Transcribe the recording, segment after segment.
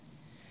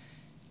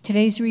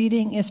Today's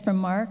reading is from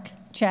Mark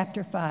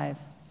chapter 5.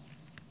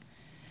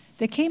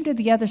 They came to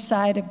the other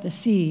side of the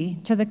sea,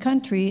 to the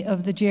country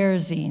of the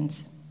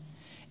Gerasenes.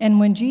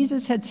 And when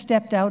Jesus had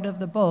stepped out of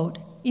the boat,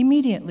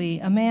 immediately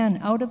a man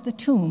out of the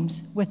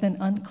tombs with an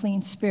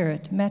unclean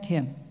spirit met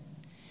him.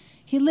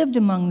 He lived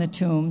among the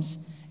tombs,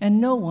 and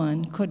no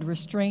one could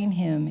restrain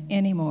him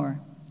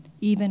anymore,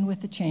 even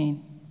with a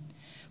chain.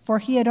 For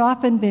he had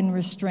often been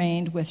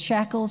restrained with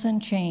shackles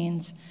and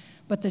chains,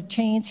 but the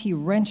chains he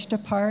wrenched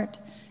apart,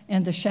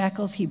 and the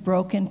shackles he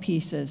broke in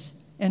pieces,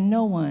 and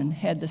no one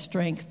had the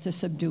strength to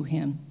subdue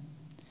him.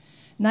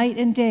 Night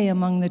and day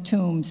among the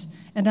tombs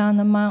and on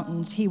the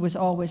mountains he was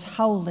always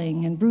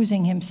howling and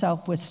bruising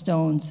himself with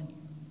stones.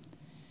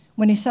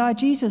 When he saw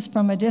Jesus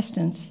from a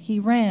distance, he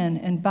ran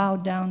and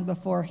bowed down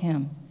before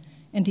him,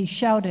 and he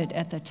shouted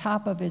at the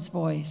top of his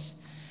voice,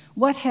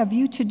 "What have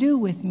you to do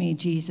with me,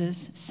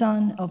 Jesus,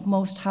 Son of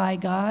Most High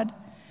God?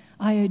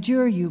 I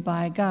adjure you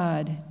by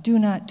God, do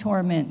not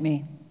torment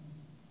me."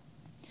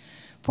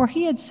 For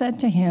he had said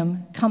to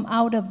him, "Come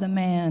out of the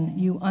man,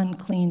 you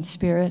unclean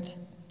spirit."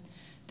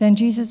 Then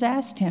Jesus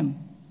asked him,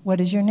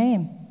 "What is your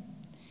name?"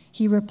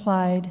 He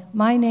replied,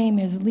 "My name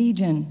is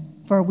Legion,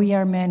 for we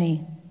are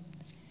many."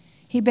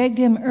 He begged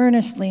him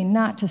earnestly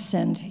not to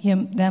send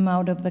them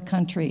out of the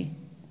country.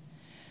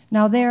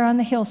 Now there on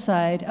the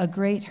hillside a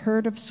great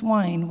herd of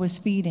swine was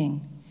feeding,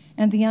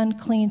 and the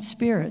unclean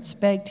spirits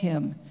begged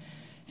him,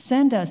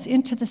 "Send us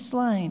into the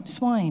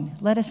swine,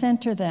 let us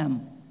enter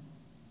them."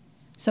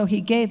 So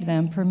he gave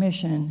them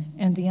permission,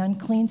 and the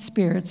unclean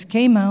spirits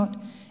came out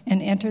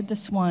and entered the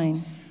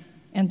swine,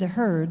 and the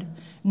herd,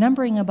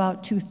 numbering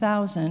about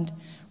 2,000,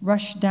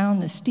 rushed down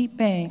the steep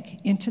bank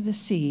into the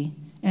sea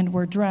and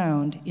were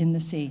drowned in the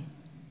sea.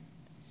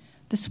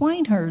 The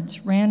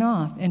swineherds ran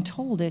off and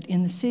told it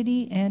in the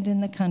city and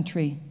in the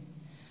country.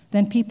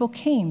 Then people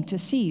came to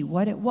see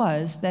what it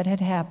was that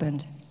had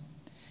happened.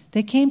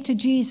 They came to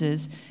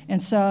Jesus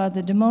and saw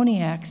the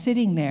demoniac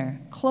sitting there,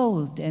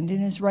 clothed and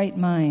in his right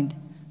mind,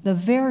 the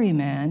very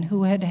man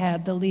who had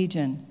had the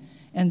legion,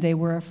 and they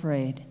were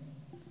afraid.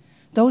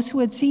 Those who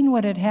had seen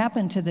what had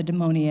happened to the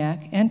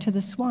demoniac and to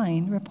the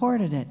swine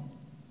reported it.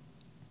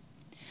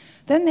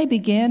 Then they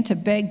began to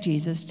beg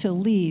Jesus to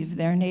leave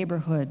their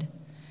neighborhood.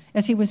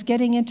 As he was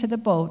getting into the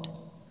boat,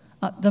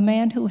 the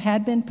man who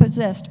had been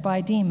possessed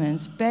by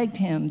demons begged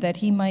him that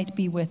he might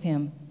be with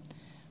him.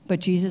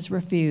 But Jesus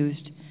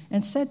refused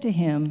and said to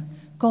him,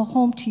 "Go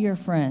home to your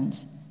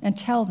friends and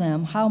tell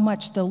them how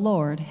much the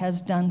Lord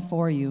has done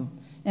for you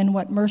and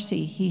what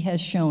mercy he has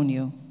shown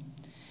you."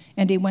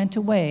 And he went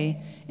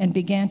away and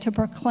began to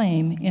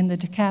proclaim in the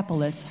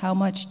Decapolis how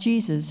much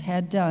Jesus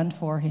had done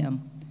for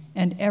him,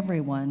 and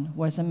everyone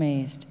was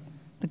amazed.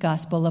 The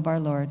Gospel of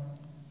our Lord.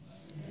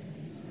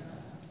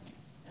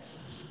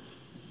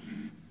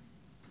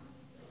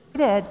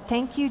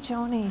 Thank you,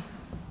 Joni.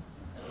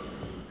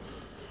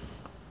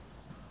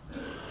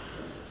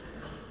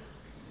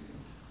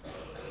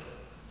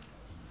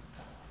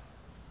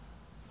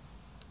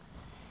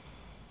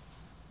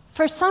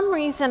 For some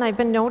reason, I've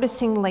been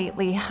noticing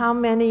lately how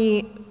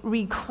many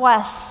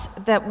requests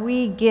that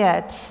we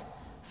get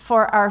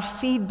for our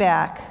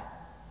feedback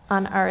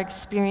on our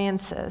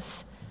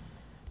experiences.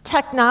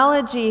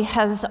 Technology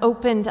has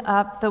opened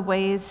up the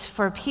ways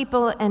for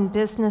people and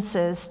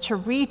businesses to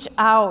reach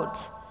out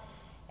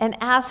and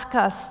ask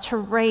us to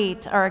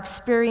rate our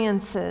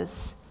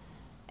experiences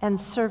and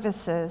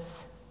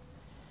services.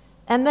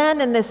 And then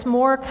in this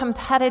more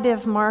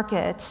competitive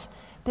market,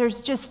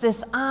 there's just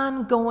this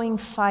ongoing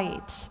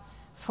fight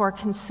for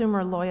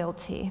consumer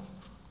loyalty.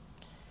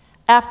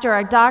 After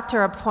our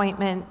doctor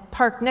appointment,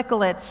 Park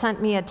Nicollet sent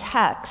me a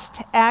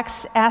text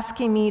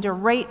asking me to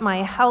rate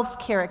my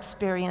healthcare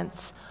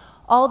experience.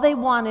 All they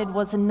wanted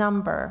was a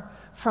number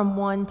from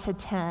 1 to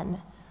 10.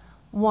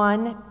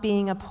 1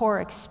 being a poor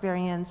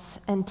experience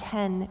and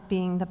 10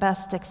 being the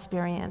best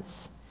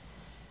experience.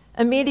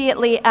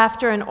 Immediately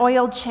after an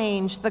oil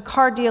change, the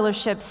car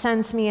dealership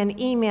sends me an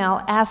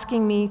email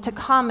asking me to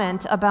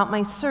comment about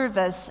my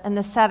service and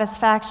the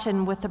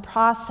satisfaction with the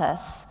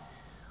process.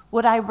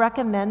 Would I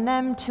recommend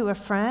them to a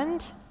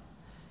friend?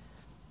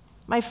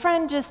 My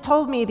friend just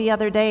told me the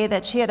other day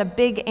that she had a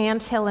big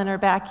anthill in her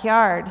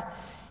backyard,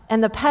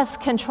 and the pest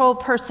control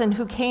person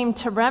who came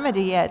to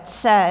remedy it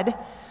said,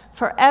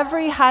 for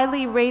every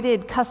highly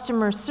rated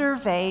customer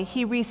survey,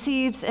 he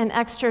receives an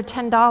extra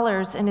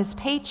 $10 in his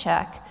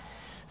paycheck.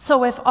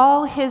 So if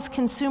all his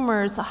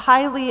consumers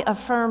highly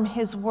affirm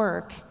his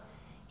work,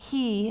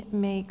 he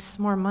makes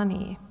more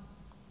money.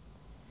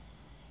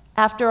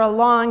 After a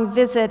long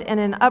visit and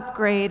an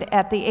upgrade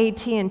at the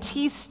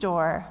AT&T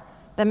store,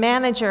 the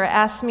manager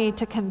asked me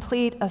to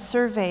complete a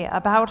survey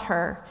about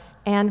her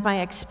and my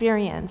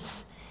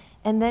experience.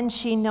 And then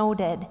she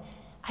noted,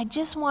 "I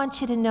just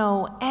want you to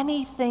know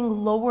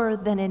anything lower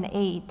than an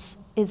 8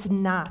 is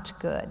not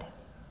good."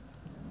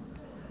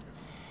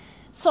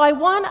 So I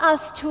want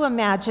us to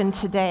imagine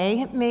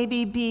today,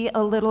 maybe be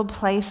a little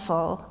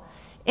playful,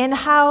 in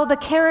how the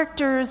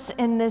characters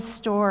in this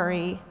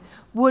story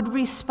would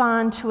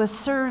respond to a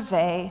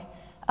survey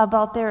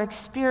about their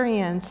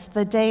experience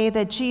the day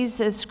that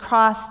Jesus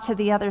crossed to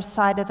the other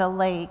side of the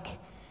lake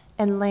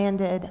and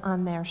landed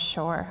on their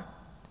shore.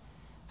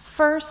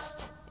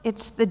 First,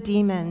 it's the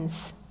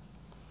demons.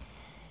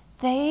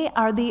 They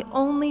are the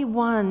only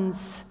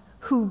ones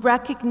who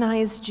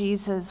recognize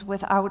Jesus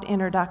without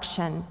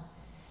introduction.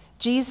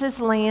 Jesus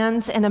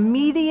lands, and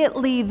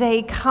immediately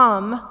they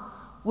come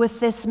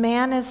with this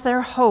man as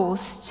their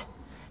host.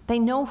 They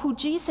know who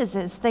Jesus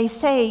is. They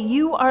say,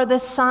 "You are the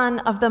Son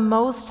of the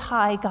Most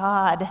High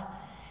God."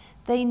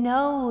 They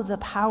know the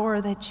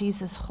power that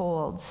Jesus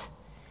holds.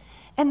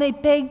 And they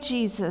beg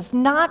Jesus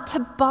not to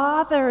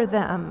bother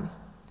them.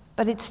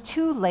 But it's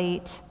too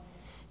late.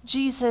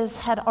 Jesus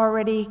had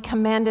already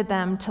commanded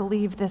them to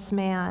leave this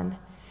man.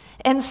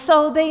 And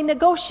so they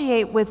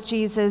negotiate with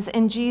Jesus,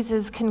 and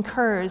Jesus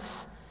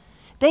concurs.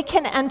 They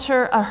can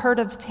enter a herd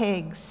of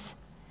pigs.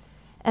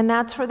 And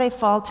that's where they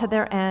fall to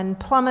their end,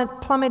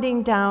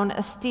 plummeting down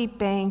a steep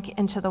bank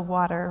into the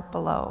water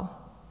below.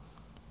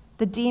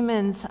 The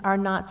demons are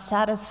not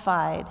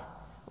satisfied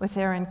with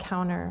their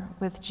encounter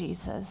with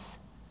Jesus.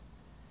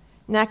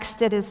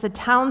 Next, it is the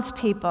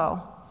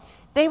townspeople.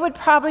 They would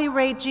probably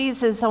rate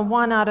Jesus a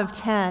 1 out of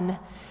 10.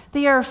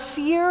 They are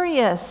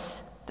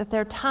furious that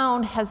their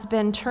town has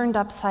been turned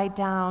upside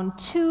down.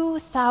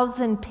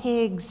 2,000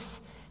 pigs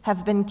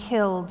have been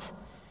killed.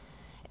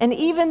 And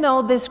even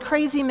though this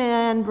crazy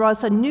man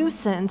was a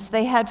nuisance,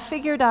 they had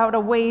figured out a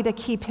way to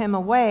keep him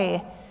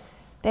away.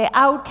 They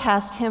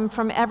outcast him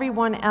from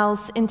everyone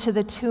else into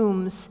the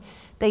tombs.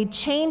 They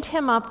chained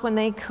him up when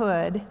they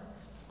could.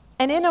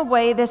 And in a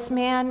way, this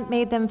man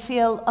made them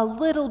feel a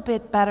little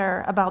bit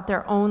better about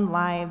their own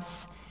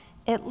lives.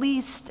 At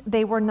least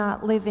they were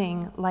not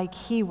living like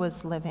he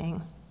was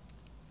living.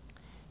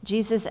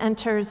 Jesus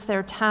enters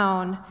their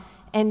town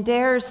and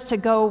dares to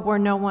go where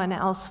no one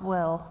else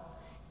will,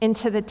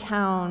 into the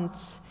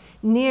towns,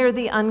 near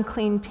the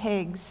unclean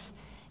pigs.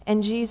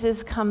 And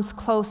Jesus comes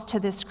close to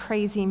this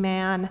crazy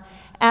man,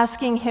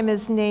 asking him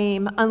his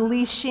name,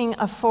 unleashing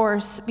a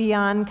force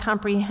beyond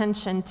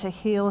comprehension to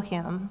heal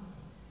him.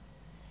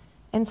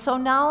 And so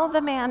now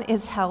the man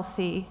is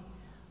healthy,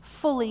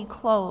 fully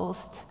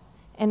clothed,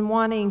 and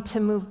wanting to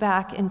move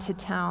back into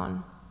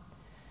town.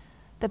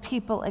 The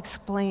people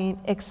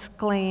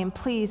exclaim,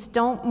 "Please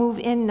don't move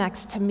in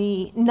next to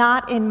me,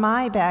 not in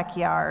my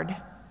backyard.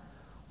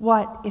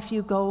 What if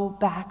you go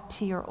back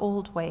to your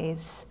old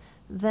ways?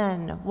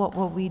 Then what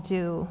will we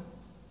do?"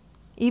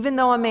 Even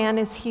though a man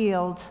is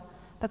healed,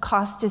 the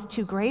cost is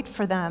too great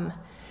for them.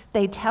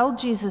 They tell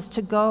Jesus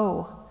to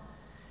go.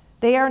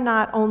 They are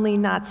not only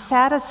not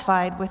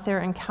satisfied with their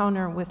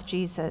encounter with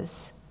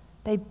Jesus,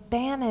 they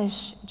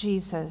banish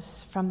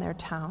Jesus from their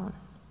town.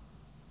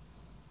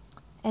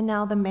 And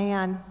now the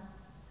man,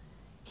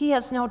 he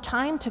has no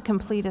time to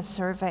complete a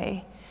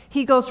survey.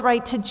 He goes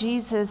right to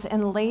Jesus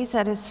and lays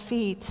at his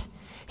feet.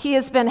 He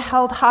has been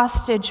held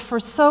hostage for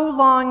so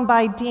long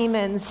by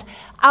demons,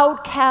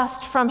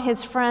 outcast from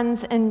his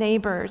friends and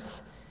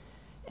neighbors.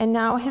 And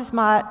now his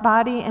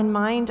body and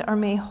mind are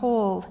made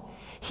whole.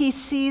 He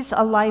sees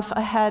a life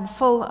ahead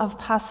full of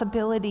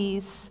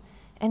possibilities,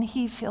 and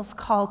he feels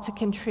called to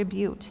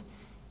contribute.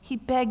 He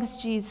begs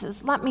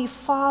Jesus, "Let me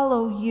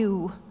follow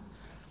you."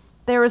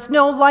 There is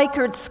no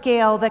Likert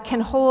scale that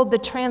can hold the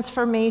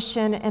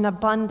transformation and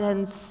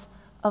abundance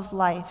of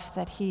life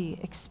that he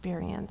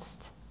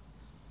experienced.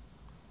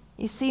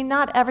 You see,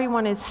 not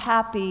everyone is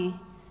happy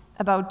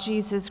about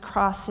Jesus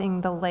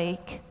crossing the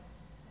lake.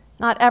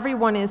 Not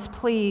everyone is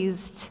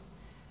pleased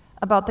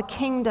about the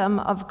kingdom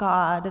of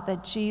God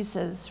that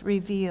Jesus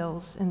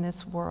reveals in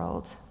this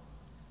world.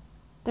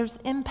 There's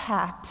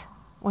impact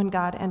when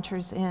God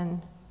enters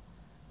in.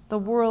 The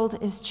world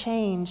is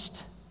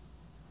changed.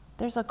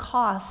 There's a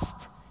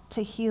cost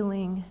to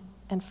healing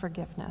and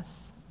forgiveness.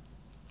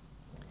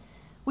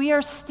 We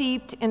are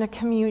steeped in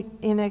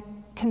a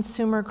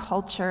consumer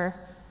culture.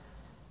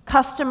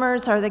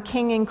 Customers are the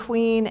king and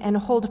queen and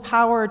hold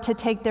power to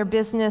take their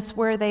business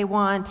where they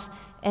want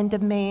and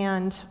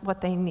demand what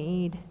they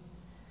need.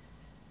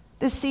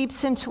 This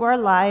seeps into our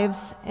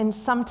lives and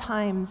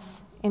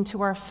sometimes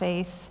into our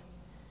faith.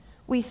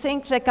 We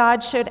think that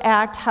God should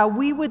act how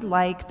we would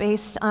like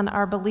based on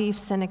our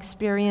beliefs and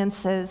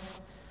experiences.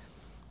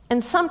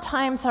 And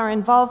sometimes our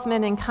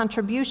involvement and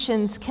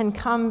contributions can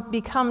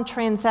become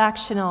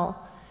transactional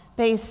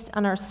based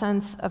on our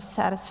sense of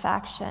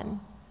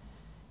satisfaction.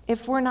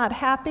 If we're not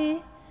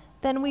happy,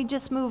 then we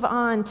just move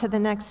on to the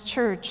next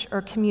church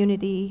or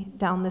community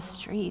down the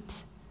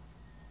street.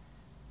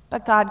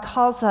 But God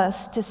calls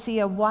us to see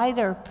a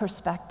wider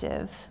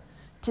perspective,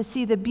 to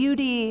see the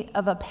beauty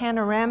of a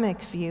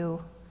panoramic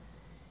view.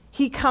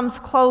 He comes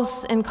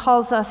close and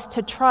calls us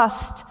to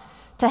trust,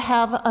 to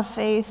have a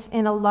faith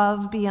in a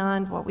love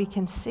beyond what we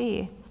can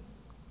see.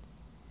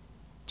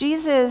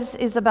 Jesus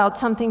is about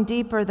something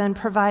deeper than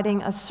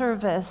providing a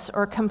service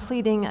or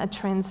completing a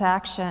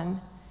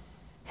transaction.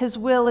 His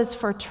will is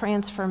for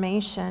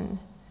transformation,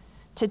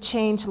 to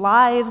change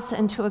lives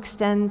and to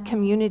extend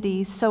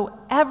communities so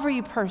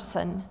every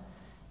person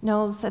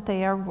knows that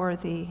they are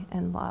worthy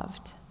and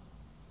loved.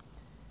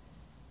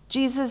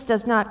 Jesus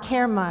does not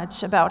care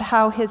much about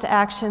how his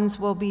actions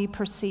will be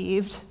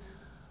perceived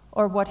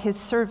or what his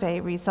survey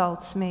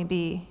results may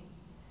be.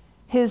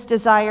 His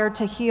desire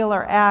to heal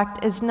or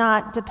act is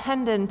not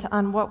dependent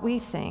on what we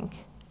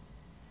think.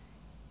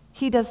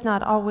 He does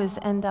not always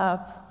end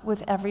up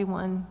with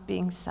everyone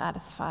being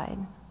satisfied.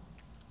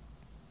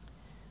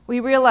 We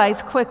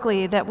realize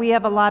quickly that we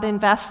have a lot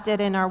invested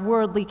in our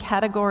worldly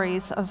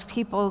categories of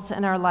peoples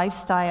and our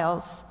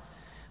lifestyles.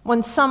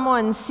 When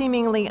someone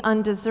seemingly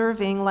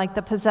undeserving, like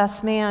the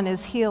possessed man,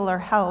 is healed or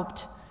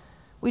helped,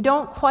 we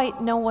don't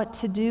quite know what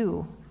to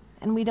do,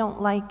 and we don't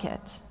like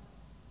it.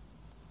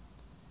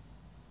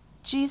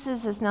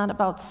 Jesus is not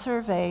about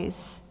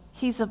surveys,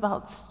 he's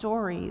about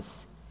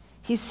stories.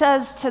 He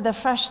says to the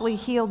freshly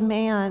healed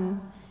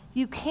man,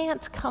 "You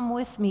can't come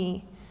with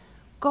me.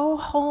 Go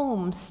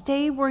home,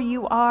 stay where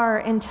you are,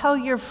 and tell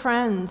your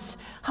friends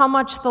how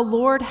much the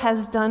Lord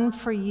has done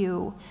for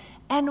you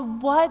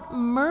and what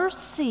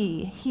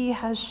mercy he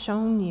has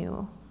shown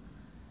you."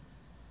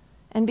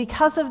 And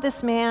because of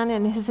this man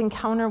and his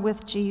encounter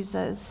with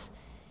Jesus,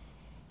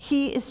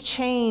 he is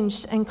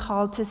changed and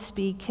called to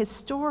speak his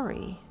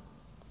story.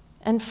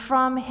 And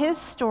from his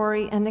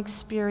story and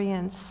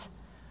experience,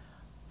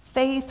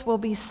 faith will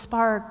be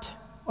sparked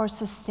or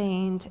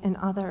sustained in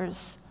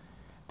others.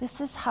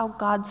 This is how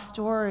God's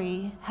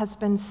story has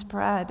been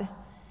spread,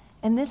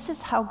 and this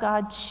is how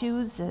God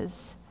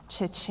chooses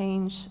to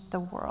change the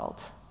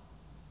world.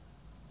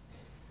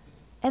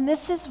 And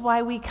this is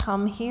why we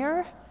come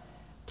here,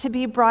 to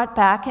be brought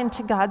back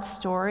into God's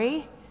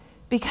story,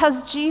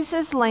 because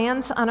Jesus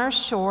lands on our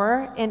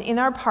shore and in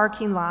our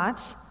parking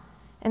lot,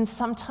 and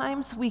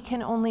sometimes we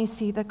can only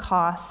see the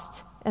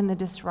cost and the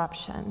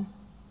disruption.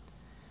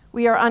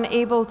 We are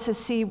unable to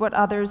see what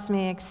others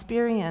may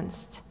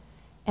experience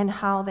and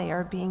how they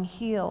are being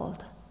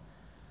healed.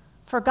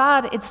 For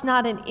God, it's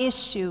not an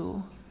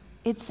issue,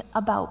 it's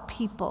about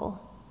people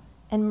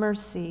and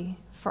mercy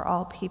for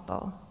all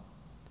people.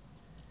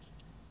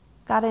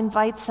 God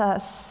invites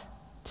us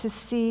to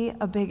see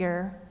a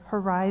bigger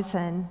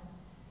horizon,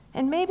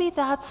 and maybe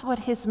that's what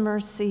his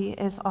mercy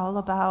is all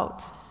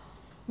about.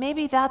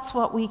 Maybe that's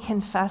what we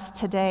confess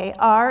today,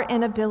 our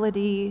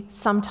inability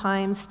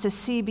sometimes to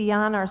see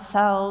beyond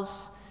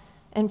ourselves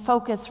and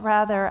focus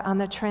rather on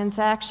the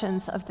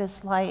transactions of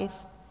this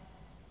life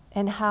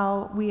and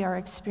how we are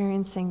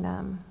experiencing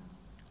them.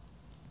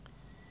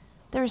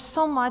 There's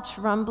so much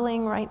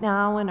rumbling right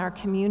now in our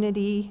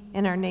community,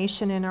 in our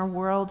nation, in our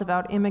world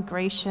about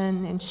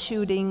immigration and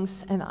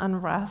shootings and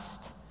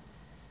unrest.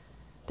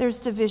 There's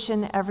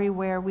division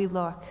everywhere we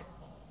look.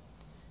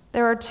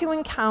 There are two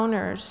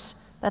encounters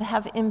that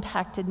have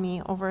impacted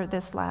me over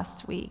this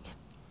last week.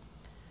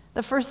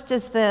 The first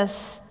is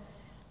this.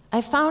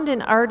 I found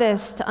an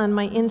artist on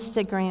my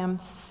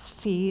Instagram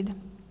feed.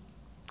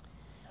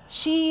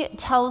 She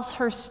tells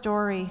her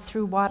story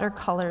through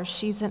watercolors.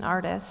 She's an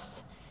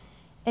artist.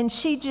 And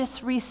she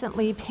just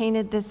recently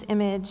painted this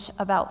image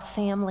about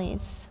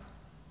families.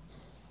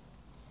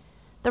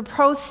 The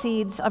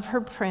proceeds of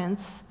her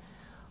prints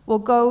will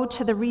go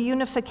to the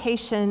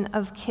reunification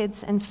of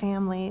kids and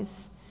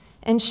families.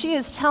 And she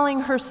is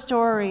telling her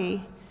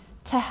story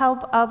to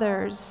help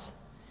others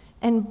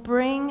and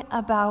bring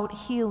about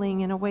healing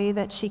in a way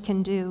that she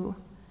can do.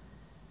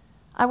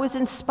 I was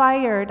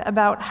inspired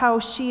about how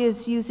she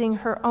is using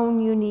her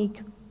own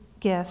unique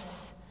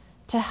gifts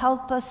to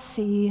help us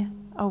see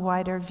a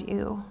wider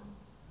view.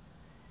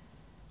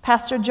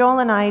 Pastor Joel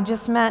and I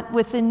just met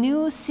with the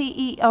new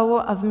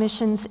CEO of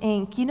Missions,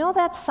 Inc. You know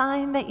that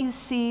sign that you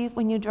see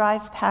when you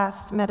drive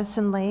past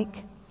Medicine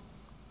Lake?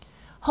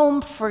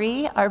 Home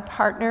Free, our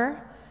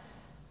partner,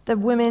 the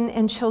Women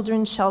and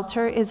Children's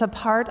Shelter, is a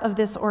part of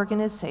this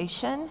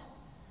organization,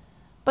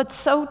 but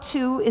so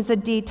too is a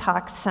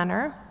detox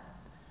center,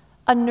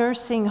 a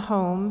nursing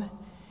home,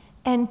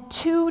 and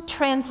 2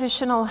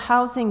 transitional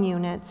housing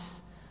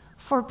units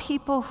for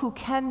people who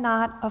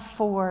cannot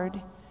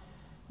afford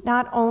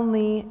not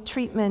only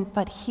treatment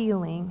but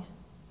healing.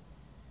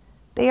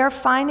 They are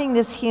finding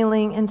this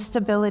healing and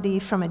stability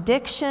from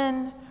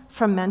addiction,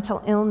 from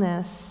mental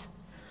illness,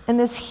 and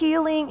this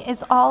healing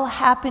is all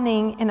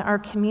happening in our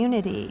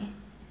community.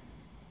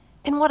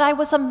 And what I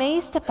was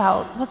amazed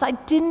about was I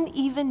didn't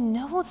even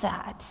know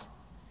that.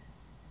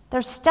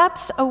 They're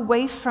steps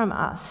away from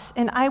us,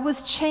 and I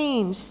was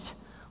changed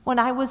when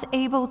I was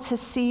able to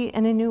see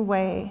in a new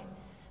way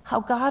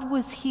how God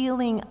was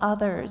healing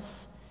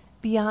others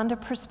beyond a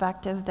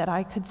perspective that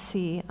I could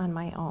see on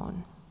my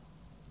own.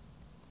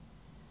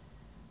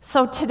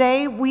 So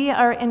today we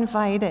are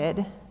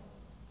invited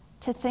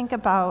to think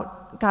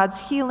about God's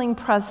healing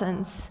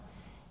presence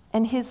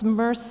and his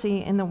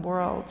mercy in the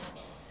world,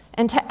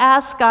 and to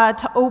ask God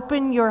to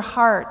open your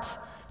heart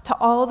to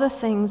all the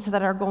things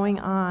that are going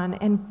on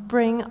and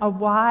bring a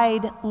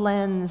wide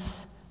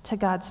lens to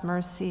God's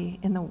mercy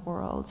in the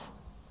world.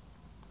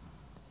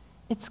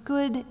 It's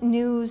good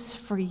news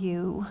for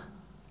you.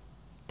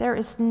 There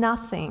is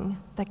nothing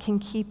that can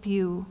keep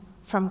you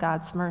from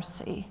God's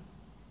mercy.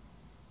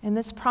 And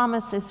this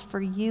promise is for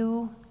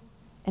you,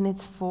 and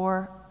it's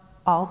for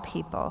all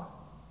people.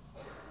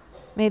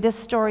 May this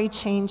story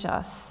change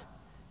us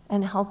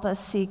and help us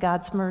see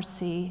God's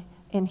mercy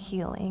and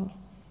healing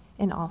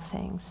in all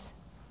things.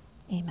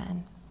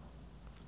 Amen.